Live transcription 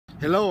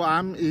Hello,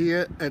 I'm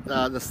here at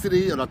the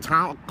city or the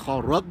town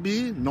called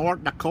Rugby,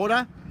 North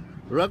Dakota.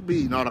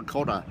 Rugby, North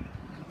Dakota.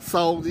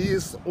 So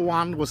this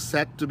one was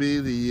said to be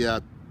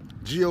the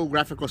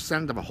geographical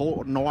center of the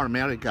whole North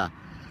America,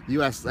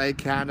 USA,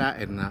 Canada,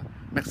 and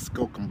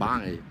Mexico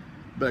combined.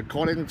 But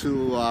according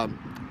to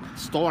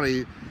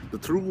story, the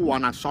true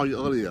one I saw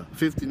you earlier,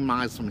 15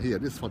 miles from here.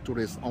 This is for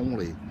tourists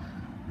only.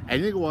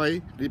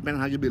 Anyway, depends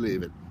how you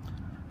believe it.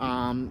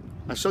 I'll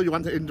show you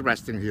one thing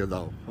interesting here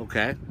though,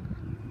 okay?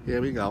 Here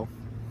we go.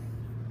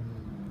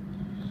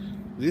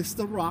 This is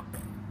the rock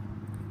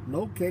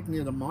located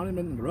near the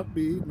monument in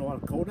Rugby,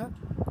 North Dakota.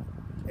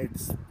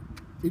 It's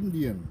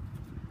Indian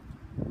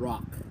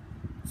rock,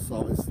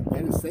 so it's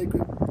very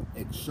sacred.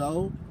 It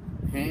shows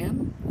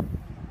hand,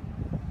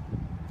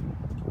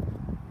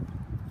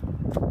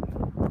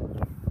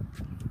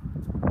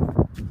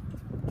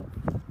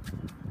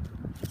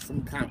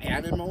 some kind of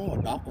animal,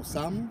 a dog or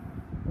something.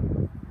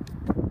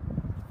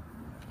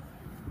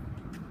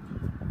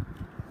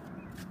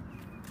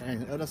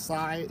 And the other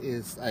side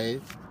is a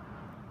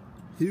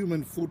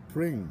human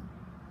footprint.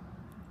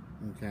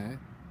 Okay.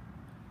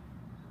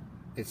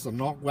 It's the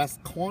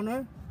northwest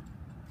corner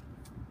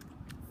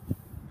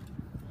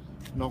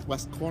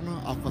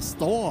of a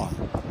store.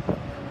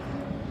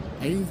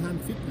 Anytime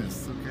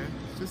Fitness, okay?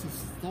 It's just a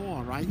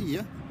store right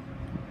here.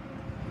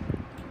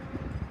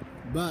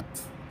 But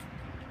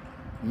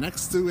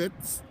next to it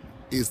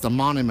is the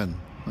monument,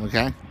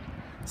 okay?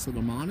 So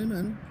the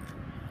monument,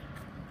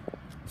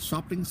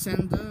 shopping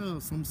center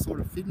or some sort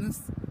of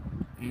fitness,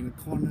 and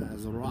the corner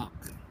is a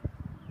rock,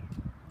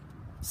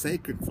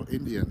 sacred for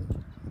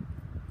Indian.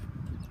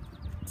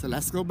 So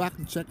let's go back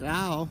and check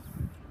out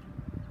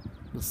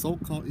the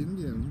so-called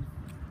Indian,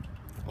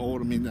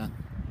 or I mean the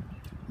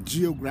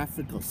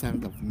geographical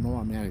center of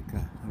North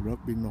America,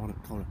 Rugby, North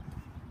Dakota.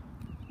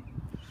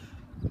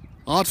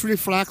 All three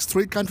flags,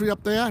 three countries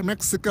up there: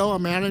 Mexico,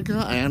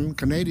 America, and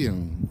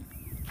Canadian.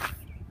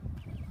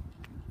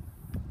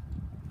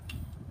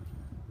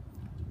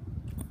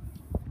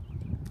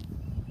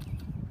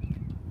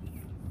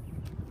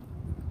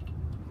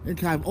 A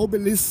kind of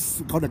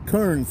obelisk called a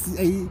cairn,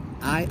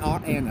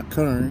 C-A-I-R-N, a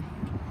cairn,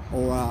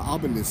 or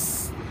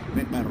obelisk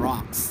made by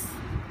rocks.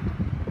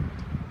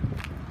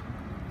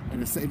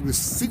 And they say we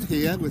sit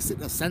here, we sit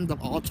at the center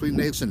of all three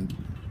nations,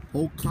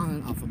 whole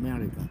continent of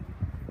America.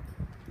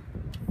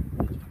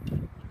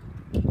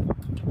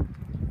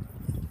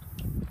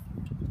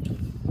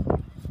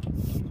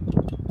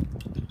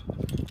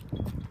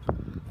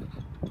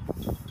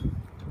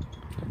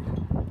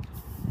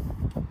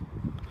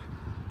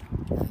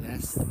 And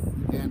that's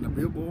again the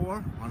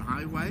billboard on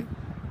highway,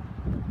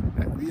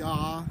 and we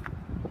are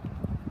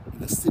in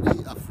the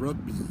city of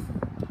Rugby,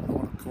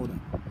 North Dakota.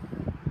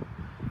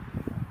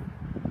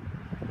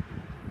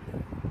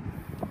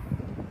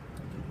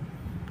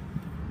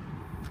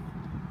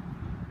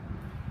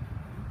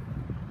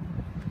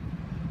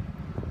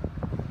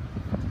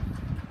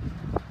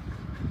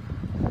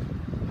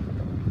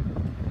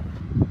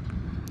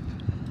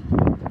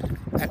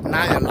 At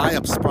night, a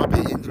light is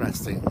probably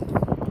interesting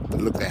to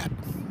look at.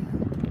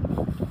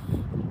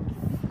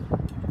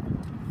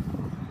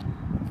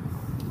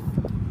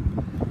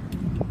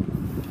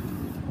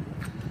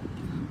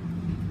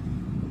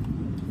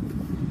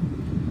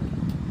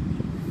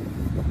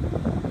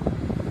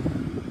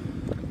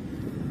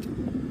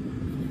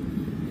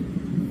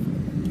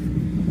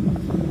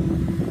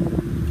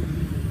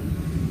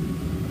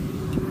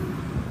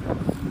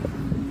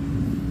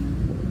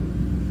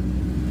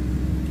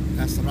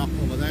 That's the rock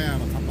over there I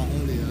was talking about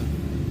earlier.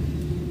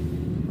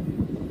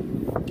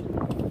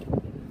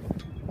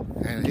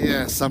 And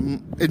here's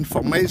some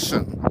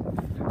information,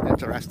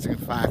 interesting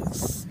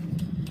facts.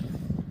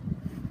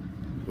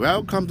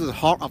 Welcome to the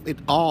heart of it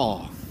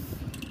all.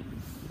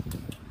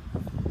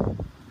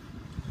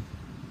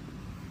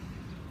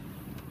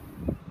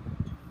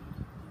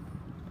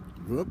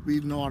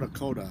 Rugby, North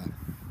Dakota.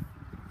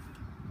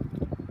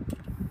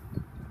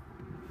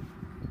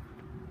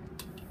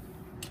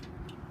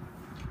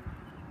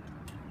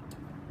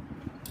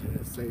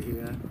 Say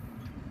here.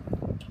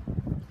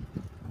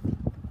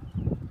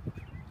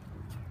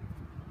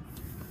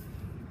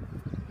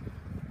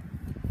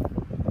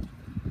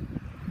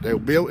 They were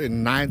built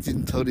in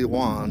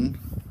 1931.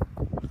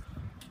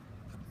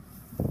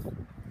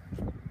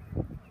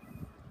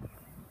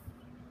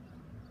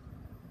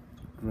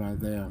 Right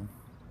there.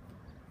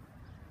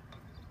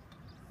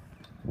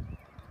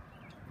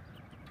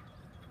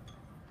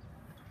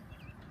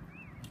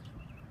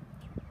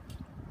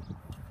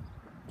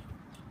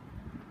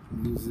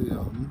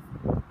 Museum.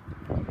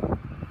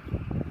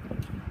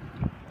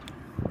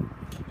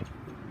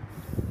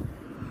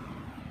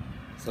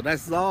 So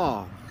that's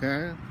all,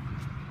 okay?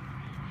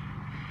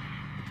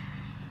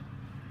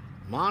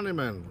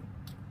 Monument,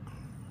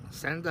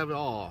 center of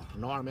all,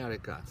 North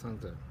America,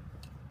 center.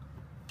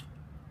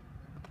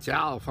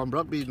 Ciao from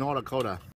Rugby, North Dakota.